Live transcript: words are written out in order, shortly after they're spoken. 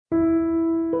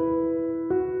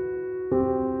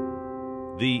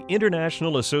The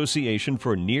International Association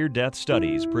for Near-Death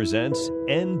Studies presents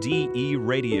NDE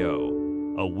Radio,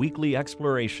 a weekly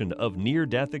exploration of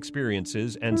near-death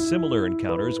experiences and similar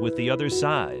encounters with the other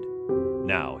side.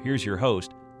 Now, here's your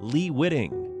host, Lee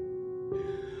Witting.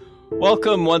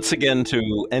 Welcome once again to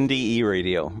NDE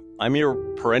Radio. I'm your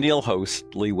perennial host,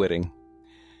 Lee Witting.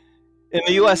 In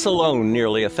the U.S. alone,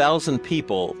 nearly 1,000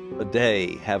 people a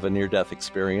day have a near-death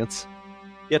experience.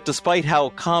 Yet despite how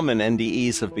common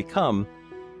NDEs have become,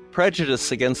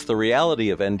 prejudice against the reality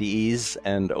of NDEs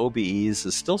and OBEs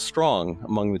is still strong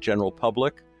among the general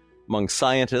public, among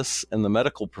scientists, and the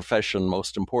medical profession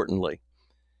most importantly.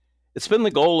 It's been the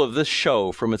goal of this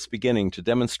show from its beginning to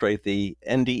demonstrate the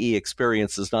NDE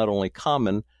experience is not only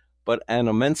common, but an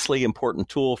immensely important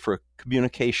tool for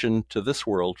communication to this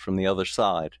world from the other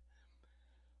side.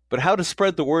 But how to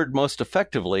spread the word most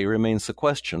effectively remains the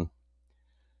question.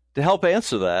 To help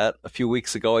answer that, a few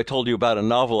weeks ago I told you about a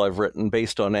novel I've written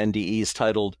based on NDEs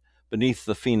titled Beneath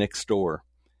the Phoenix Door.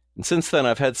 And since then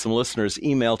I've had some listeners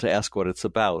email to ask what it's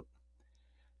about.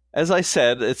 As I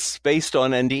said, it's based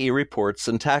on NDE reports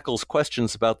and tackles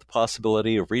questions about the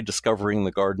possibility of rediscovering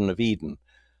the Garden of Eden,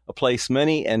 a place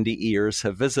many NDEers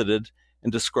have visited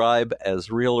and describe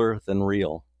as realer than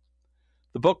real.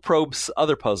 The book probes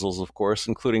other puzzles, of course,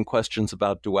 including questions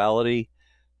about duality,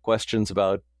 questions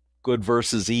about good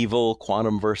versus evil,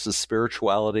 quantum versus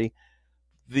spirituality,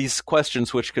 these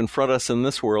questions which confront us in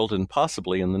this world and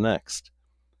possibly in the next.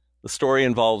 The story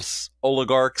involves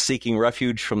oligarchs seeking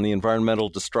refuge from the environmental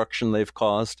destruction they've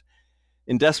caused.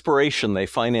 In desperation, they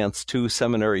finance 2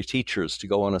 seminary teachers to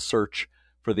go on a search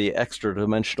for the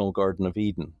extra-dimensional Garden of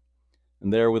Eden.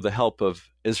 And there, with the help of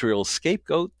Israel's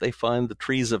scapegoat, they find the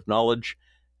trees of knowledge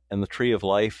and the tree of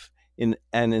life in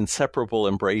an inseparable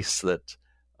embrace that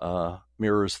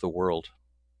mirrors the world.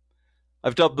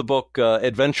 I've dubbed the book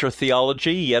Adventure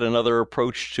Theology, yet another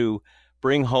approach to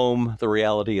bring home the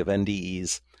reality of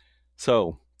NDEs.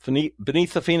 So,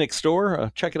 Beneath the Phoenix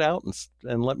Door, check it out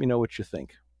and let me know what you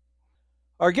think.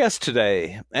 Our guest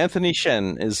today, Anthony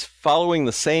Chene, is following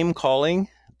the same calling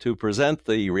to present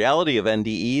the reality of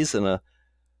NDEs in a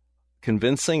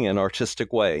convincing and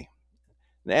artistic way.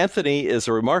 And Anthony is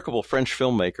a remarkable French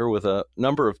filmmaker with a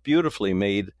number of beautifully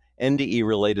made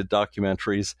NDE-related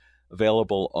documentaries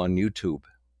available on YouTube.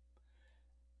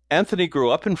 Anthony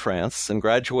grew up in France and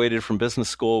graduated from business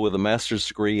school with a master's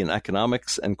degree in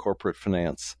economics and corporate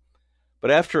finance.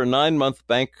 But after a 9-month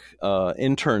bank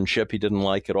internship he didn't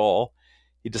like at all,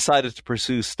 he decided to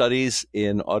pursue studies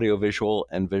in audiovisual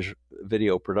and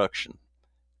video production.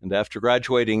 And after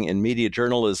graduating in media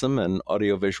journalism and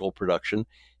audiovisual production,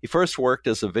 he first worked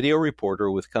as a video reporter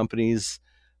with companies,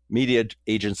 media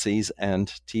agencies, and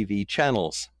TV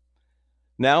channels.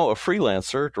 Now a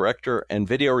freelancer, director, and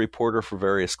video reporter for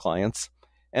various clients,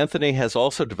 Anthony has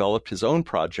also developed his own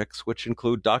projects, which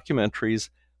include documentaries,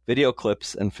 video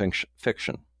clips, and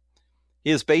fiction.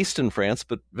 He is based in France,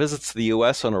 but visits the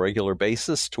U.S. on a regular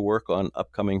basis to work on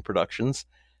upcoming productions,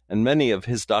 and many of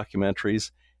his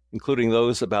documentaries, including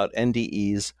those about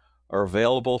NDEs, are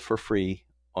available for free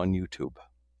on YouTube.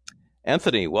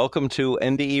 Anthony, welcome to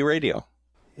NDE Radio.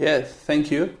 Yes,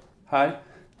 thank you. Hi.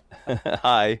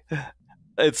 Hi.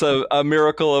 It's a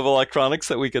miracle of electronics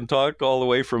that we can talk all the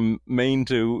way from Maine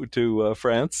to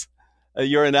France.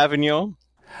 You're in Avignon?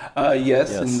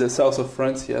 Yes, in the south of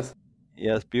France, yes.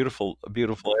 Yes, beautiful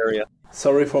area.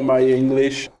 Sorry for my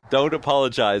English. Don't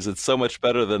apologize. It's so much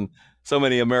better than so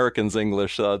many Americans'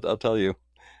 English, I'll tell you.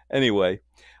 Anyway,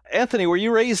 Anthony, were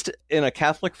you raised in a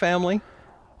Catholic family?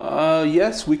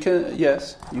 Yes, you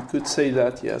could say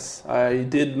that, yes. I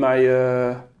did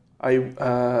my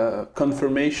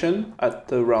confirmation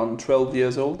at around 12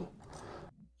 years old.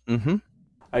 Mm-hmm.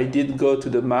 I did go to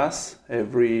the Mass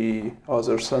every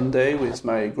other Sunday with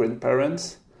my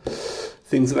grandparents.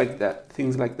 Things like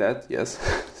that, yes.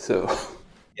 So.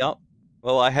 Yeah.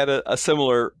 Well, I had a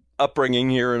similar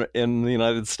upbringing here in the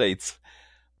United States.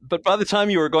 But by the time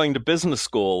you were going to business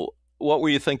school, what were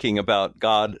you thinking about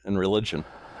God and religion?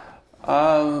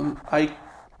 I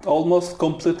almost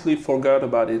completely forgot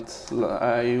about it.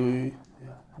 I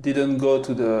didn't go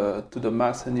to the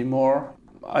Mass anymore.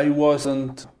 I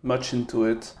wasn't much into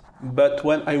it. But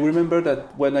I remember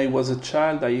that when I was a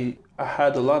child, I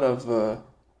had a lot of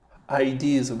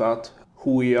ideas about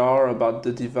who we are, about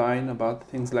the divine, about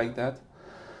things like that.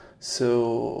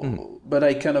 So, but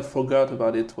I kind of forgot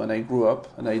about it when I grew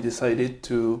up, and I decided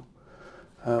to,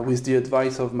 with the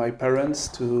advice of my parents,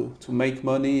 to make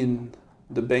money in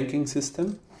the banking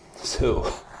system.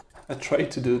 So I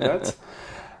tried to do that,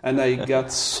 and I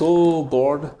got so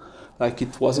bored like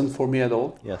it wasn't for me at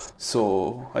all. Yes.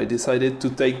 So I decided to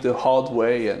take the hard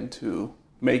way and to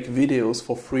make videos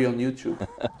for free on YouTube.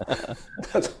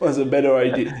 That was a better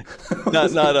idea.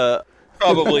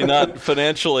 Probably not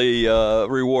financially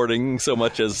rewarding so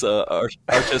much as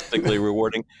artistically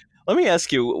rewarding. Let me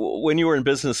ask you, when you were in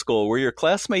business school, were your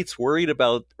classmates worried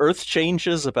about earth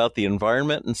changes, about the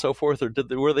environment and so forth, or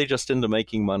were they just into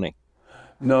making money?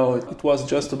 No, it was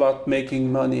just about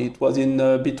making money. It was in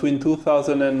between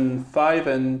 2005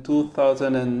 and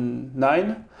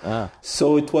 2009.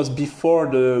 So it was before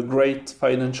the great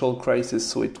financial crisis.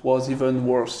 So it was even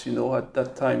worse, at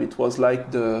that time. It was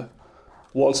like the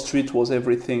Wall Street was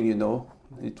everything,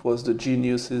 It was the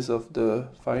geniuses of the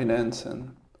finance.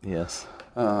 And yes.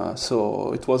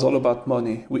 So it was all about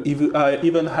money. I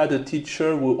even had a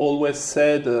teacher who always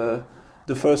said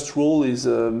the first rule is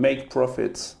make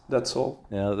profits. That's all.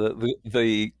 Yeah,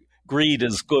 the greed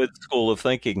is good school of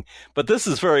thinking. But this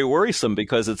is very worrisome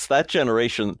because it's that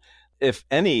generation, if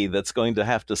any, that's going to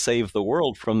have to save the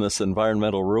world from this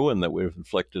environmental ruin that we've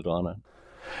inflicted on it.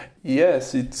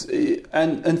 Yes,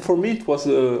 and for me it was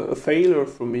a failure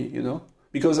for me,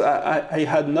 because I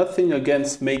had nothing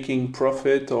against making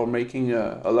profit or making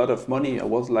a lot of money. I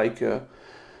was like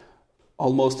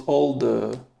almost all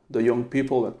the young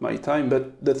people at my time.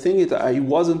 But the thing is, I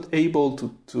wasn't able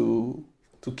to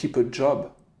keep a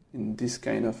job in this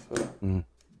kind of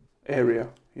area,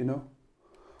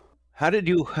 How did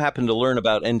you happen to learn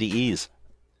about NDEs?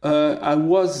 I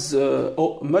was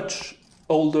much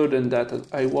older than that.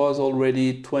 I was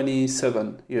already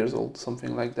 27 years old,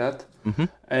 something like that. Mm-hmm.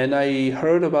 And I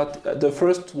heard about, the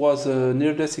first was a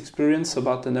near-death experience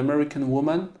about an American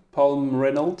woman, Palm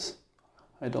Reynolds.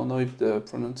 I don't know if the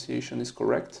pronunciation is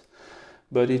correct,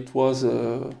 but it was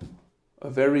a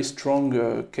very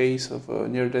strong case of a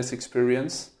near-death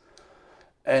experience.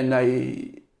 And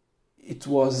it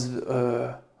was,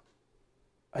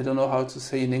 I don't know how to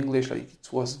say in English, like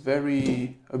it was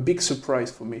a big surprise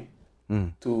for me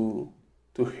to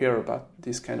hear about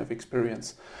this kind of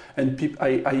experience. And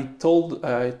I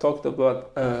talked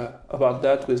about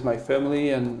that with my family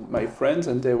and my friends,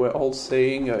 and they were all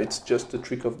saying it's just a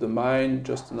trick of the mind,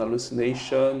 just an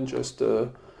hallucination, just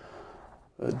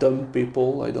dumb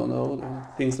people, I don't know,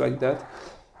 things like that.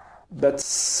 But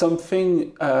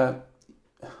something, I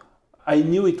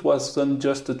knew it wasn't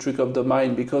just a trick of the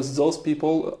mind, because those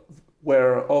people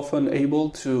were often able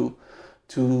to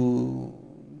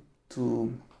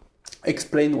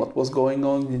explain what was going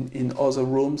on in other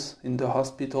rooms in the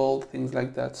hospital, things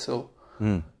like that. So,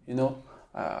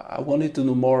 I wanted to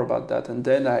know more about that, and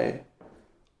then I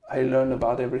learned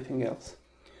about everything else.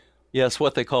 Yes,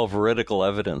 what they call veridical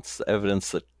evidence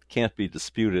that can't be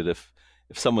disputed. If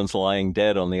someone's lying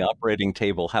dead on the operating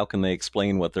table, how can they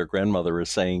explain what their grandmother is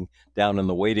saying down in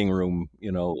the waiting room,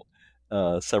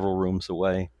 several rooms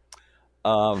away?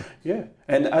 Yeah,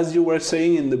 and as you were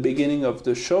saying in the beginning of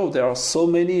the show, there are so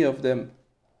many of them,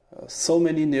 so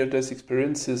many near-death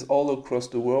experiences all across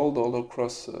the world, all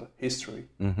across history.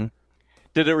 Mm-hmm.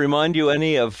 Did it remind you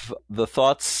any of the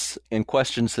thoughts and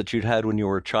questions that you'd had when you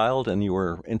were a child and you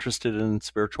were interested in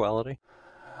spirituality?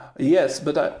 Yes,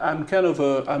 but I'm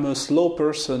I'm a slow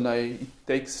person. It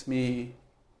takes me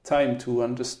time to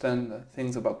understand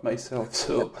things about myself.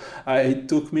 So it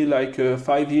took me like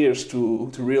 5 years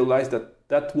to realize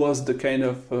that was the kind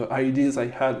of ideas I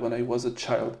had when I was a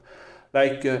child.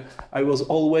 Like I was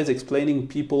always explaining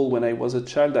people when I was a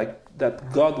child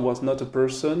that God was not a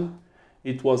person.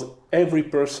 It was every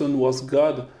person was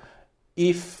God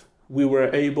if we were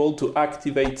able to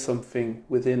activate something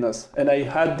within us. And I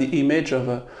had the image of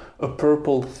a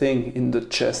purple thing in the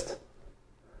chest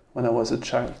when I was a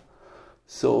child.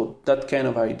 So that kind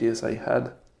of ideas I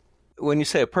had. When you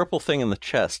say a purple thing in the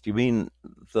chest, you mean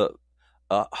the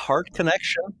heart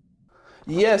connection?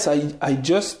 Yes,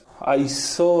 I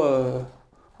saw,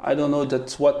 I don't know,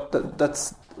 that's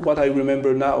what I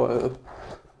remember now,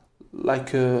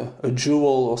 like a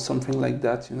jewel or something like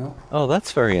that, Oh,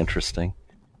 that's very interesting.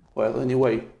 Well,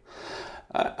 anyway,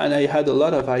 and I had a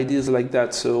lot of ideas like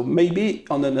that. So maybe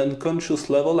on an unconscious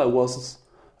level, I was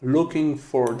looking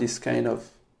for this kind of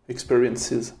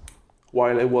experiences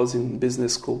while I was in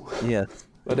business school. Yes.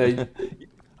 But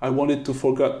I wanted to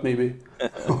forget maybe.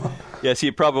 Yes,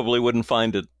 you probably wouldn't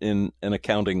find it in an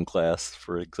accounting class,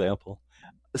 for example.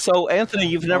 So, Anthony,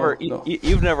 you've never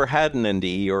had an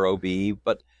NDE or OBE,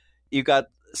 but you got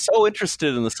so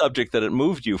interested in the subject that it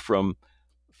moved you from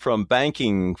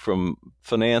banking, from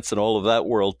finance and all of that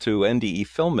world to NDE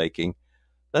filmmaking.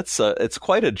 It's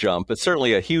quite a jump. It's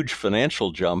certainly a huge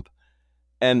financial jump.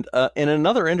 And in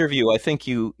another interview, I think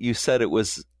you said it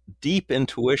was deep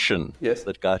intuition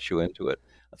that got you into it.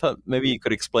 I thought maybe you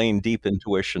could explain deep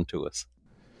intuition to us.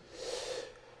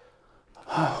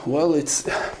 Well, it's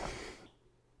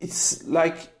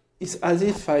as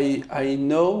if I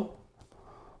know,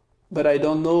 but I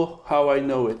don't know how I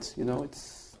know it.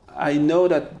 I know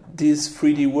that this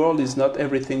 3D world is not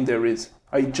everything there is.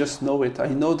 I just know it. I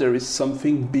know there is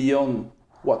something beyond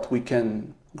what we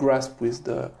can grasp with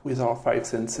our five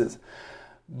senses.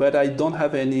 But I don't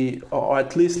have any, or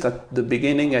at least at the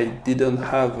beginning, I didn't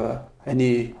have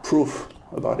any proof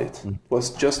about it. It was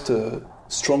just a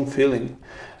strong feeling.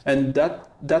 And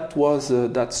that was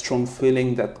that strong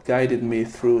feeling that guided me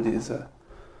through these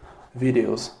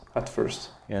videos at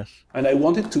first. Yes. And I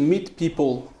wanted to meet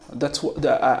people. That's what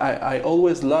I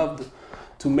always loved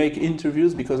to make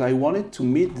interviews, because I wanted to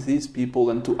meet these people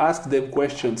and to ask them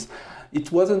questions.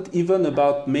 It wasn't even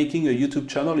about making a YouTube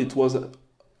channel. It was,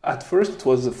 at first, it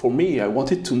was for me. I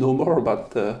wanted to know more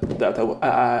about that.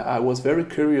 I was very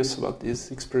curious about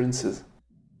these experiences.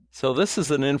 So this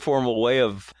is an informal way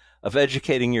of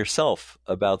educating yourself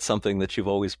about something that you've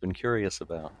always been curious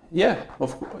about. Yeah,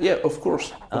 of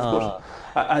course.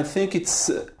 I think it's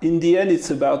in the end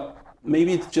it's about,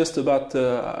 maybe it's just about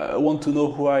I want to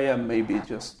know who I am. Maybe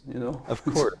just Of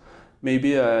course.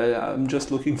 Maybe I'm just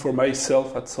looking for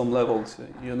myself at some levels.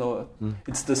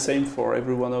 It's the same for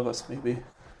every one of us. Maybe.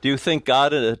 Do you think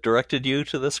God directed you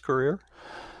to this career?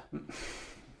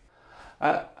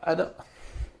 I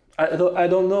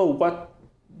don't know what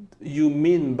you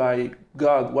mean by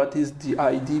God. What is the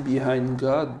idea behind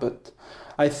God? But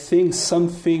I think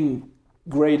something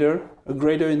greater, a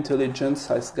greater intelligence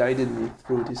has guided me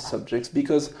through these subjects,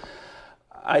 because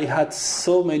I had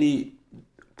so many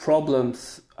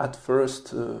problems at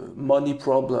first, money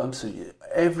problems,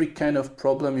 every kind of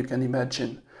problem you can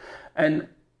imagine. And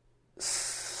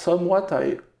somewhat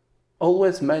I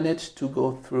always managed to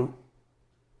go through.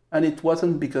 And it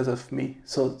wasn't because of me.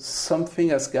 So something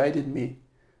has guided me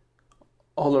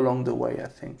all along the way, I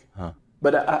think. Huh.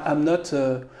 But I'm not,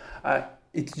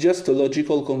 it's just a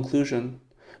logical conclusion.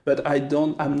 But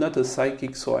I'm not a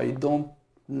psychic, so I don't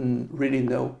really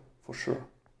know for sure,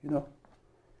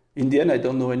 In the end, I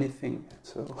don't know anything,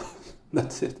 so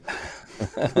that's it.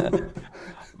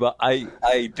 But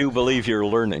I do believe you're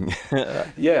learning.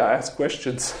 Yeah, I ask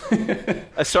questions.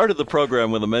 I started the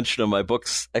program with a mention of my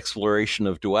book's exploration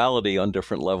of duality on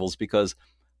different levels, because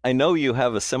I know you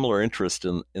have a similar interest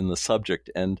in the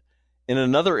subject. And in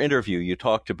another interview, you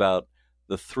talked about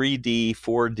the 3D,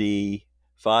 4D,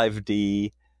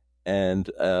 5D, and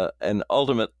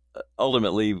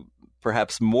ultimately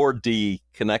perhaps more D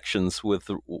connections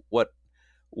with what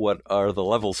are the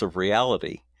levels of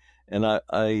reality. And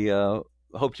I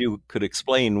hoped you could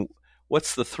explain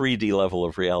what's the 3D level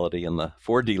of reality and the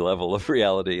 4D level of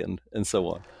reality and so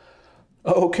on.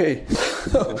 Okay.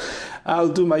 I'll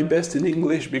do my best in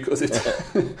English, because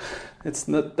it's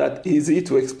not that easy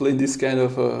to explain this kind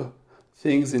of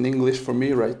things in English for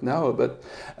me right now. But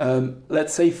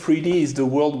let's say 3D is the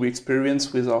world we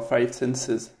experience with our five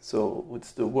senses. So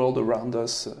it's the world around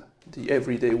us, the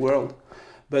everyday world.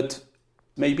 But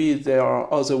maybe there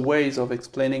are other ways of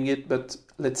explaining it. But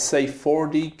let's say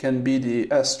 4D can be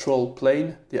the astral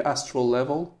plane, the astral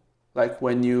level, like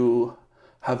when you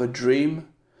have a dream,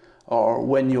 or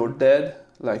when you're dead,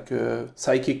 like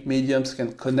psychic mediums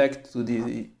can connect to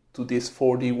this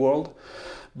 4D world.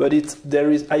 But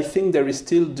I think there is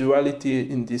still duality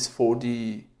in this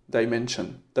 4D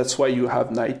dimension. That's why you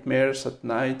have nightmares at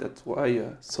night. That's why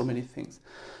so many things.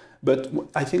 But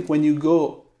I think when you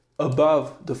go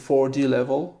above the 4D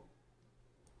level,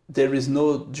 there is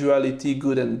no duality,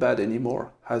 good and bad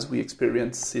anymore, as we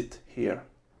experience it here.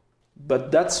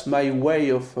 But that's my way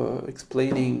of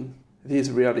explaining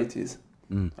these realities.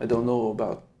 I don't know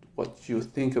about what you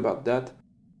think about that.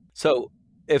 So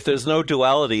if there's no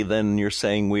duality, then you're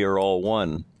saying we are all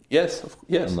one. Yes,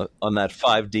 yes. On that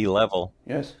 5D level.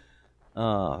 Yes.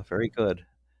 Ah, very good.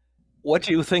 What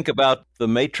do you think about the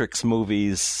Matrix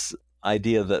movies'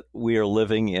 idea that we are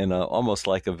living in almost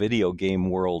like a video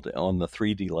game world on the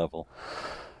 3D level?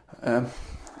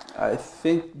 I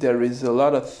think there is a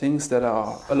lot of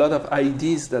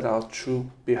ideas that are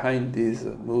true behind these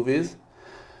movies.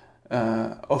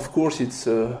 Of course, it's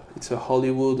a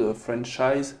Hollywood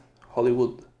franchise,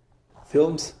 Hollywood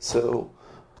films. So,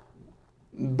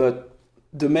 but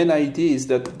the main idea is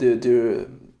that the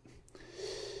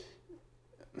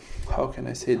how can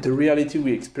I say, the reality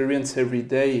we experience every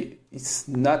day is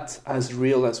not as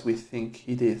real as we think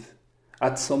it is.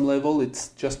 At some level, it's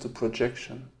just a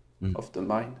projection of the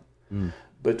mind.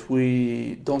 But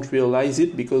we don't realize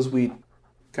it because we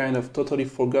kind of totally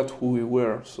forgot who we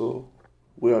were. So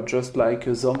we are just like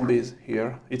zombies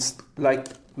here. It's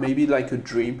maybe like a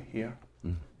dream here.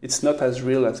 It's not as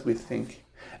real as we think.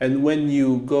 And when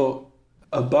you go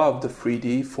above the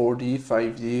 3D, 4D,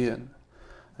 5D,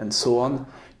 and so on,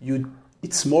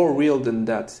 it's more real than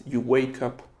that. You wake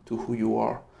up to who you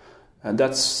are, and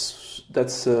that's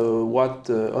what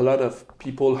a lot of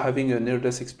people having a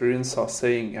near-death experience are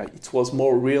saying. It was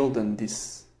more real than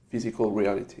this physical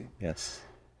reality. Yes.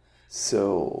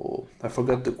 So I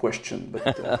forgot the question,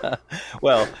 but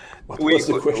well, what was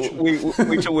the question? we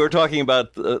were talking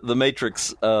about the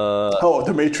Matrix.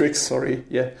 The Matrix. Sorry,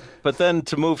 yeah. But then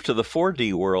to move to the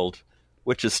 4D world,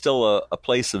 which is still a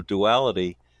place of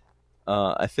duality,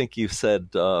 I think you said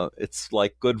it's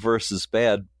like good versus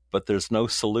bad, but there's no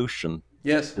solution.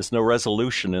 Yes. There's no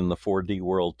resolution in the 4D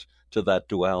world to that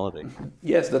duality.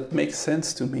 Yes, that makes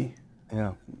sense to me.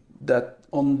 Yeah. That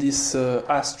on this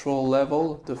astral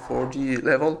level, the 4D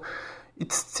level,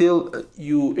 it's still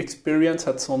you experience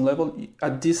at some level,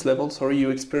 you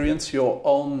experience your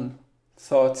own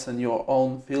thoughts and your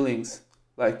own feelings,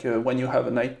 like when you have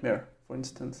a nightmare, for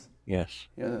instance. Yes.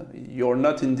 You're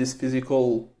not in this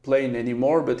physical plane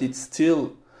anymore, but it's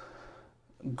still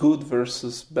good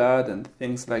versus bad and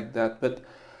things like that. But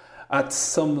at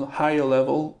some higher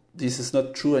level, this is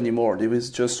not true anymore. There is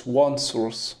just one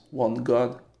source, one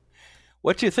God.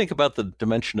 What do you think about the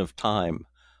dimension of time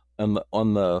on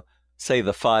the, say,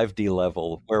 the 5D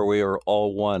level where we are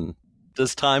all one?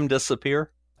 Does time disappear?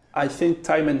 I think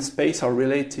time and space are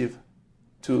relative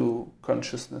to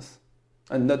consciousness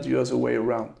and not the other way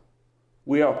around.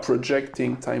 We are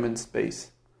projecting time and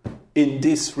space in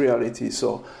this reality.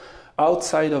 So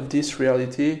outside of this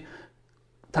reality,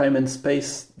 time and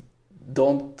space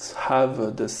don't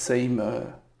have the same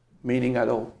meaning at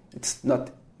all. It's not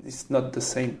the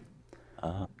same.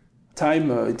 Uh-huh.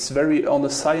 Time, it's very, on the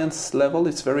science level,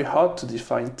 it's very hard to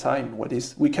define time.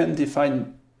 We can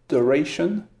define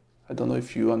duration. I don't know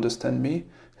if you understand me.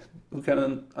 We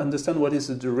can understand what is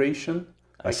the duration,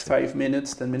 like 5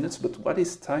 minutes, 10 minutes, but what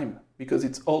is time? Because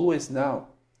it's always now.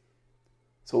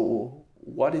 So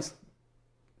what is,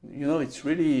 it's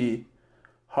really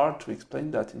hard to explain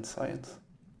that in science.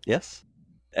 Yes.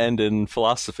 And in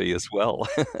philosophy as well.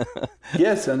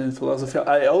 Yes, and in philosophy.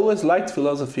 I always liked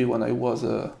philosophy when I was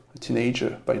a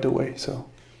teenager, by the way. So,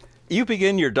 you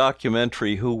begin your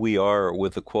documentary, Who We Are,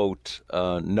 with the quote,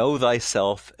 know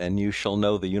thyself and you shall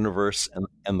know the universe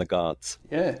and the gods.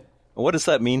 Yeah. What does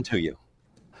that mean to you?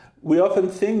 We often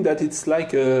think that it's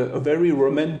like a very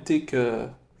romantic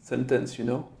sentence,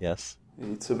 Yes.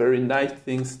 It's a very nice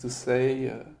thing to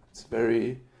say. It's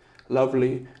very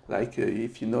lovely, like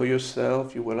if you know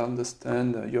yourself, you will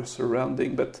understand your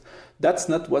surrounding. But that's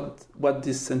not what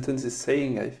this sentence is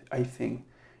saying. I think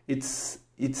it's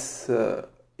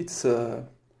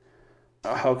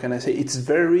how can I say? It's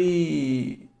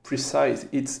very precise.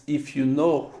 It's if you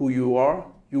know who you are,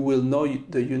 you will know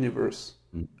the universe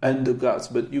and the gods.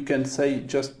 But you can say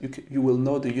just you will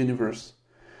know the universe.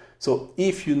 So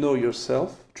if you know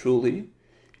yourself truly,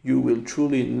 you will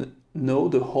truly know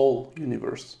the whole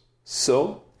universe.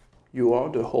 So, you are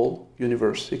the whole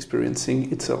universe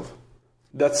experiencing itself.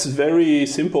 That's very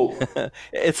simple.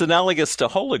 It's analogous to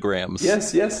holograms.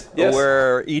 Yes.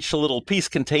 Where each little piece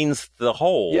contains the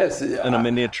whole in a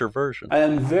miniature version. I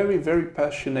am very, very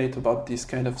passionate about these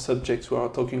kind of subjects we are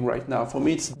talking right now. For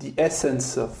me, it's the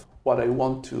essence of what I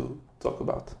want to talk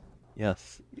about.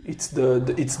 Yes. It's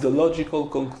the logical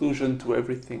conclusion to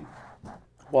everything.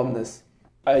 Oneness.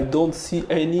 I don't see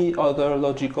any other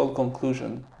logical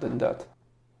conclusion than that.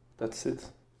 That's it.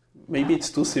 Maybe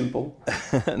it's too simple.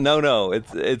 No.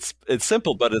 It's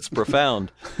simple, but it's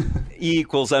profound. E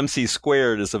equals MC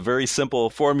squared is a very simple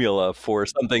formula for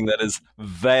something that is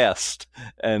vast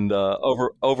and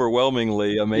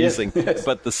overwhelmingly amazing. Yes.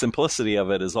 But the simplicity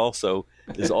of it is also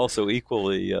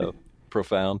equally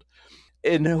profound.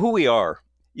 In Who We Are,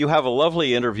 you have a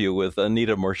lovely interview with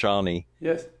Anita Moorjani,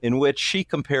 yes, in which she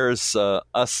compares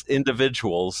us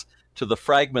individuals to the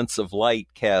fragments of light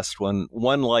cast when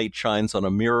one light shines on a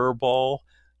mirror ball,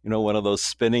 one of those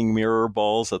spinning mirror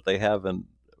balls that they have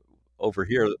over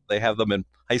here. They have them in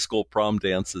high school prom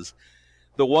dances.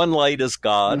 The one light is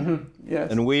God,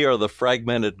 yes, and we are the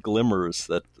fragmented glimmers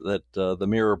that the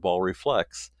mirror ball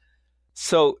reflects.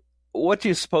 So, what do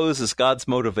you suppose is God's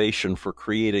motivation for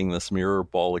creating this mirror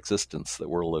ball existence that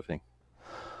we're living?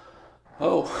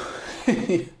 Oh,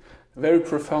 very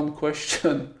profound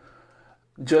question.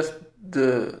 Just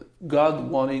the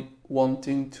God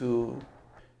wanting to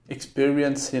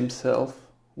experience himself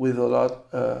with a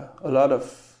lot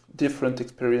of different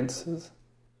experiences.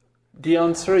 The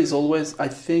answer is always, I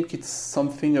think it's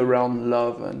something around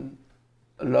love, and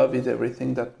love is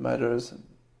everything that matters.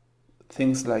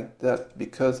 Things like that,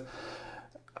 because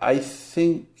I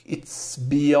think it's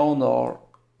beyond our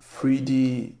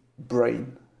 3D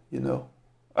brain, you know.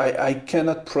 I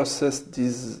cannot process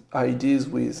these ideas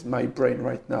with my brain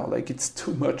right now. Like, it's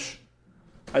too much.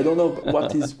 I don't know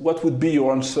what would be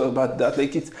your answer about that.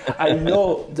 Like, I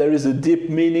know there is a deep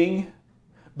meaning,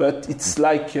 but it's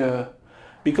like,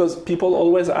 because people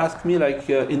always ask me, like,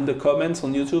 in the comments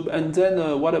on YouTube, and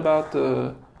then what about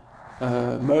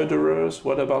murderers?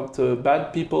 What about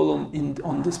bad people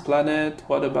on this planet?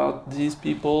 What about these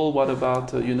people? What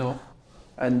about, you know,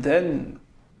 and then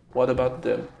what about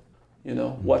them? You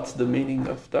know, what's the meaning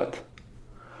of that?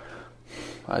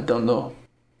 I don't know.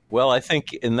 Well, I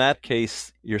think in that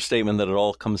case, your statement that it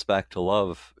all comes back to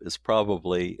love is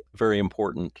probably very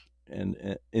important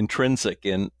and intrinsic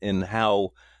in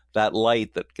how that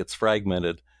light that gets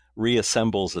fragmented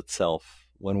reassembles itself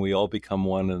when we all become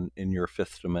one in your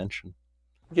fifth dimension.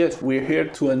 Yes, we're here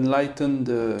to enlighten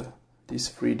this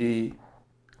 3D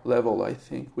level, I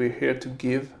think. We're here to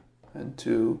give and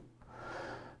to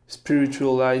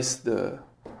spiritualize the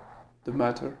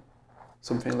matter,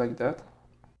 something like that.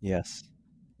 Yes.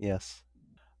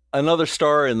 Another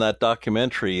star in that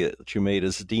documentary that you made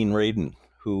is Dean Radin,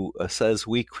 who says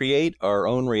we create our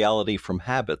own reality from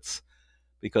habits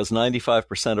because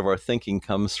 95% of our thinking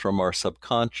comes from our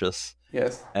subconscious.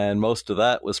 Yes. And most of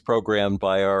that was programmed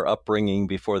by our upbringing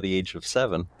before the age of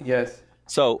 7. Yes.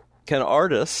 So can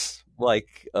artists,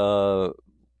 like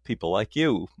people like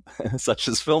you, such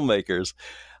as filmmakers,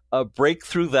 break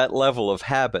through that level of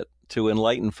habit to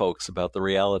enlighten folks about the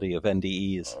reality of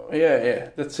NDEs? Yeah.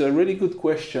 That's a really good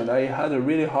question. I had a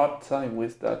really hard time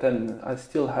with that, and I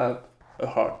still have a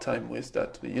hard time with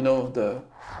that. You know,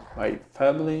 my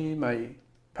family, my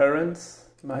parents,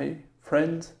 my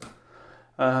friends.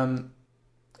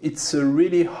 It's a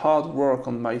really hard work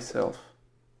on myself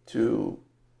to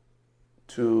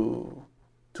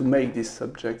make these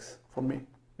subjects for me,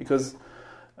 because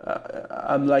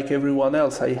I'm like everyone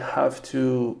else. I have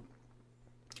to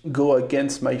go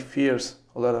against my fears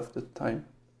a lot of the time,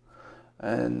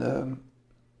 and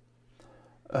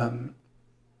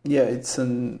it's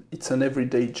an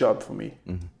everyday job for me.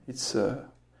 Mm-hmm. It's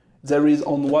there is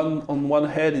on one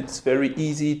hand, it's very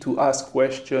easy to ask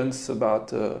questions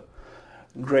about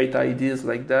great ideas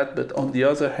like that, but on the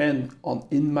other hand,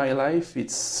 in my life,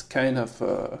 it's kind of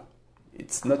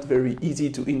it's not very easy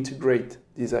to integrate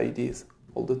these ideas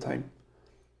all the time.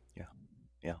 Yeah.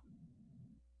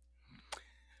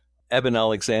 Eben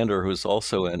Alexander, who's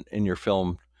also in your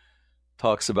film,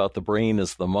 talks about the brain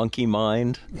as the monkey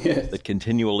mind that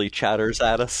continually chatters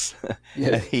at us.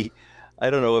 Yes. And I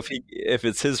don't know if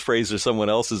it's his phrase or someone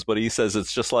else's, but he says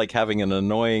it's just like having an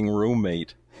annoying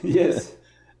roommate. Yes.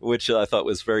 Which I thought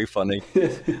was very funny.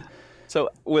 So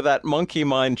with that monkey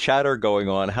mind chatter going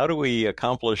on, how do we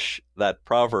accomplish that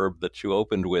proverb that you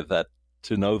opened with, that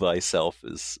to know thyself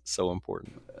is so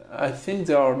important? I think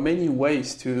there are many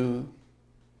ways to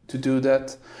do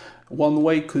that. One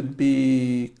way could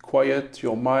be quiet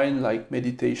your mind, like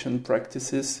meditation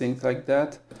practices, things like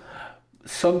that.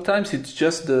 Sometimes it's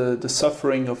just the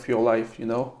suffering of your life, you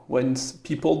know. When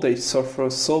people, they suffer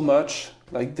so much,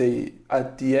 like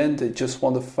at the end, they just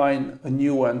want to find a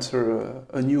new answer,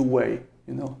 a new way,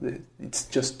 you know. It's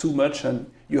just too much and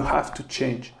you have to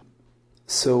change.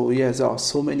 So yeah, there are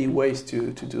so many ways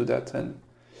to do that.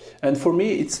 And for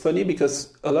me, it's funny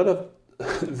because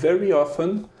very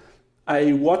often,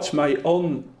 I watch my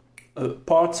own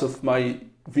parts of my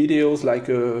videos, like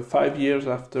 5 years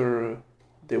after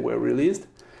they were released,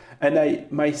 and I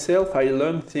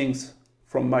learn things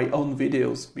from my own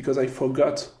videos because I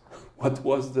forgot what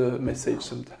was the message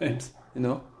sometimes.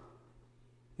 You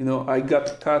know, I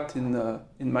got caught in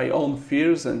my own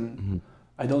fears, and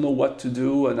I don't know what to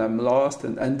do, and I'm lost,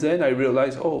 and then I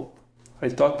realized, oh, I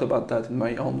talked about that in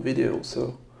my own video,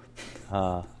 so.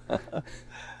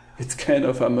 It's kind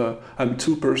of, I'm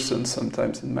two persons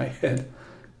sometimes in my head.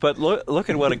 But look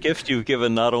at what a gift you've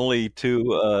given, not only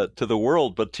to the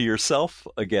world, but to yourself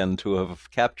again, to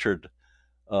have captured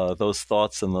those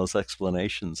thoughts and those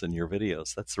explanations in your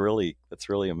videos. That's really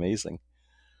amazing.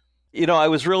 You know, I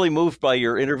was really moved by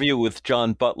your interview with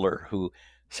John Butler, who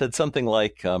said something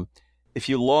like, if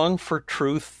you long for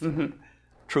truth,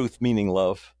 truth meaning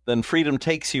love, then freedom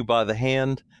takes you by the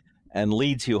hand and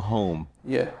leads you home.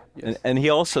 Yeah. Yes. And he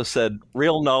also said,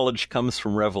 real knowledge comes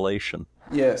from revelation.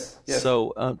 Yes.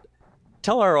 So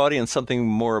tell our audience something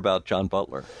more about John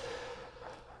Butler.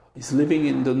 He's living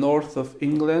in the north of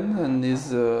England, and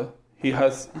he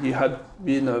had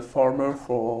been a farmer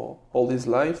for all his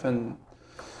life, and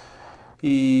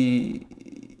he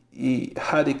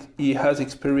has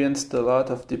experienced a lot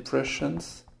of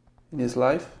depressions in his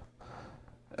life,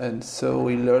 and so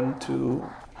he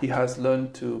has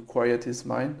learned to quiet his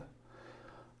mind.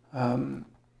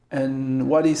 And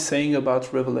what he's saying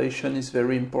about revelation is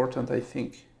very important, I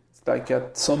think. It's like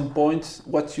at some point,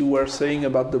 what you were saying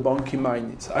about the monkey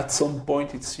mind, at some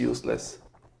point it's useless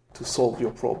to solve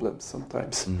your problems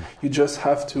sometimes. You just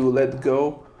have to let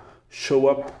go, show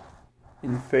up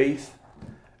in faith,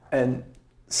 and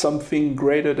something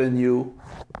greater than you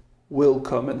will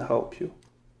come and help you.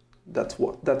 That's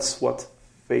what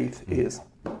faith is.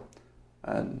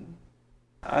 And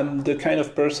I'm the kind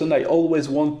of person, I always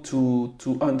want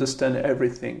to understand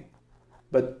everything.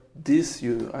 But this,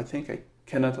 I think I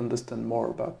cannot understand more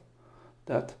about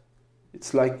that.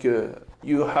 It's like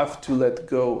you have to let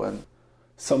go and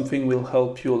something will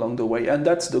help you along the way. And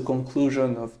that's the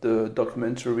conclusion of the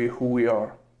documentary, Who We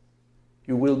Are.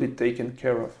 You will be taken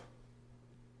care of.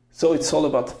 So it's all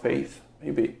about faith,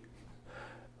 maybe.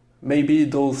 Maybe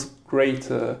those great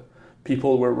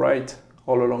people were right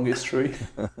all along history.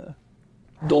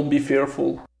 Don't be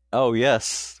fearful. Oh,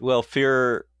 yes. Well,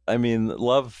 fear,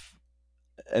 love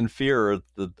and fear are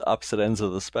the opposite ends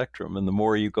of the spectrum. And the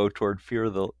more you go toward fear,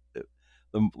 the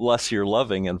less you're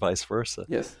loving, and vice versa.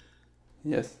 Yes.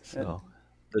 So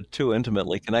they're too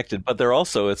intimately connected. But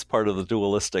it's part of the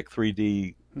dualistic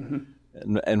 3D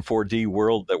and 4D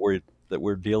world that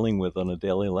we're dealing with on a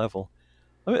daily level.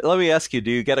 Let me ask you, do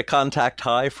you get a contact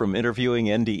high from interviewing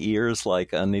NDEers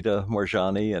like Anita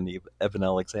Morjani and Evan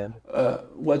Alexander?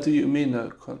 What do you mean?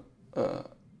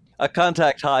 A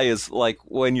contact high is like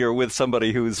when you're with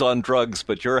somebody who's on drugs,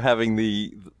 but you're having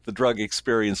the drug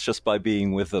experience just by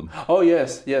being with them. Oh,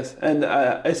 yes. And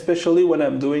especially when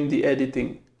I'm doing the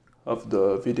editing of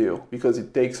the video, because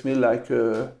it takes me like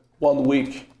 1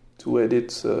 week to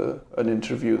edit an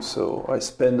interview. So I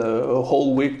spend a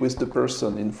whole week with the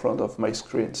person in front of my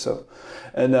screen.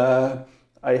 And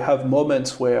I have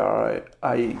moments where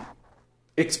I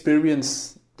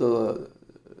experience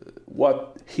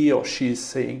what he or she is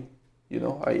saying.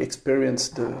 I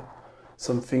experience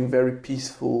something very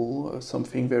peaceful,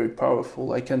 something very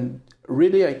powerful. I can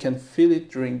feel it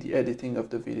during the editing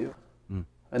of the video.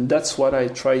 And that's what I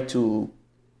try to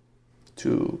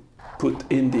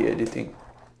put in the editing,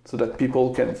 so that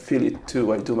people can feel it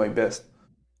too. I do my best.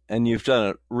 And you've done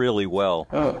it really well.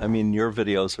 Oh. Your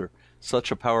videos are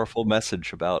such a powerful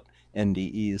message about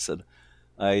NDEs, and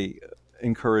I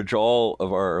encourage all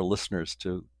of our listeners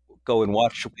to go and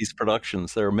watch these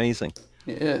productions. They're amazing.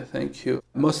 Yeah, thank you.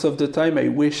 Most of the time I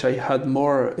wish I had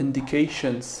more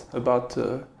indications about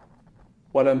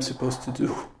what I'm supposed to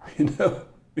do,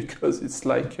 because it's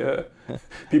like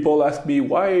people ask me,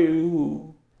 why are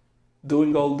you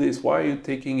doing all this? Why do you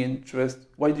take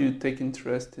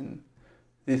interest in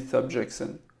these subjects?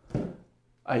 And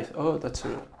that's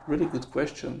a really good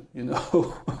question.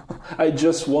 I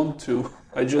just want to.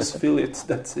 I just feel it.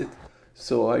 That's it.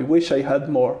 So I wish I had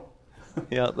more.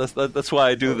 Yeah, that's why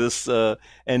I do this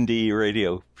NDE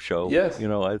radio show. Yes.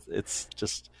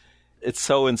 It's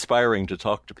so inspiring to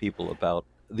talk to people about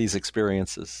these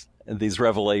experiences and these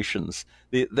revelations.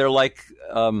 They're like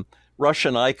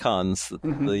Russian icons that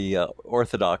the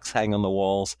Orthodox hang on the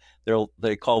walls.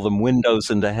 They call them windows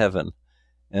into heaven.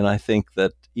 And I think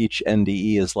that each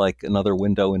NDE is like another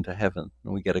window into heaven,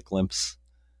 and we get a glimpse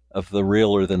of the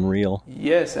realer than real.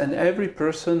 Yes, and every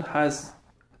person has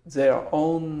their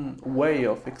own way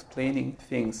of explaining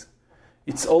things.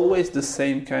 It's always the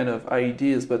same kind of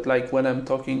ideas, but like when I'm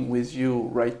talking with you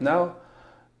right now,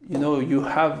 you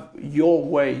have your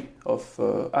way of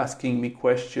asking me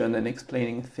questions and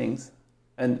explaining things.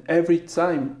 And every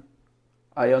time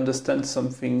I understand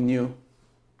something new,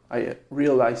 I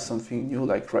realize something new,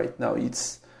 like right now.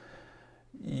 It's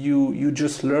you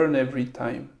just learn every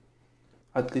time.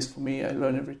 At least for me, I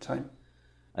learn every time.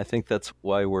 I think that's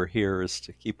why we're here, is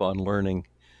to keep on learning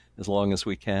as long as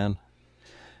we can.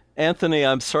 Anthony,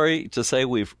 I'm sorry to say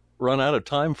we've run out of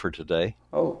time for today.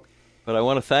 Oh. But I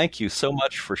want to thank you so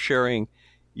much for sharing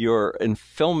your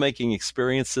filmmaking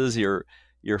experiences, your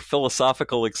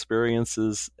philosophical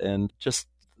experiences, and just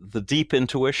the deep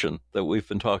intuition that we've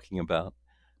been talking about.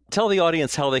 Tell the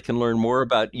audience how they can learn more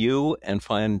about you and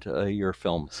find your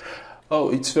films. Oh,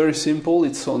 it's very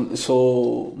simple.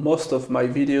 So most of my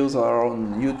videos are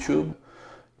on YouTube.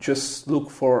 Just look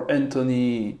for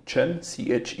Anthony Chene,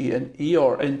 Chene,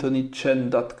 or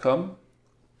anthonychene.com,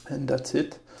 and that's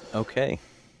it. Okay.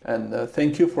 And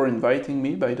thank you for inviting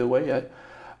me, by the way.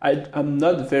 I'm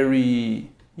not very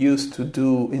used to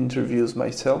do interviews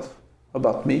myself,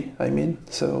 about me,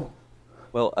 so...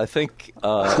 Well, I think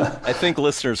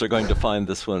listeners are going to find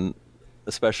this one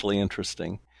especially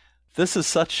interesting. This is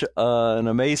such an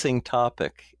amazing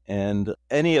topic, and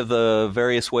any of the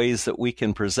various ways that we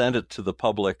can present it to the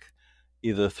public,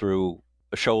 either through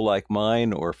a show like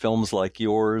mine or films like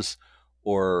yours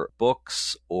or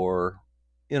books or,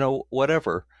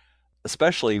 whatever,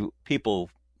 especially people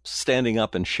standing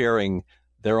up and sharing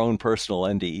their own personal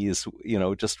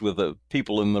NDEs, just with the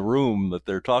people in the room that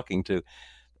they're talking to.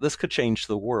 This could change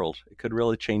the world. It could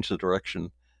really change the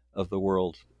direction of the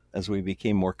world as we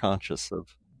became more conscious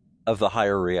of the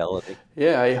higher reality.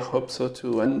 Yeah, I hope so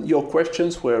too. And your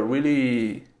questions were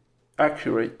really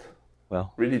accurate,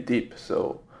 really deep.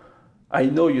 So I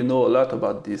know you know a lot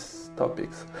about these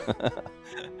topics.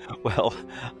 Well,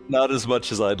 not as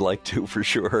much as I'd like to, for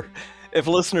sure. If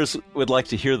listeners would like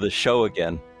to hear the show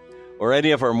again, or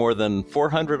any of our more than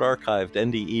 400 archived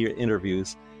NDE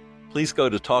interviews, please go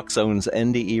to TalkZone's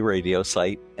NDE Radio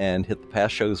site and hit the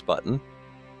Past Shows button,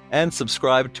 and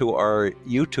subscribe to our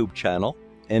YouTube channel,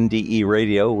 NDE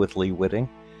Radio with Lee Witting,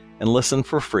 and listen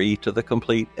for free to the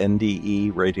complete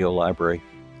NDE Radio library.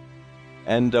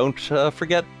 And don't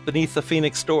forget Beneath the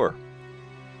Phoenix Door.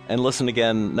 And listen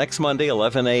again next Monday,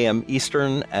 11 a.m.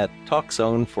 Eastern at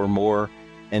TalkZone for more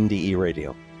NDE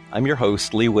Radio. I'm your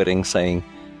host, Lee Witting, saying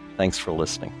thanks for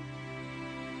listening.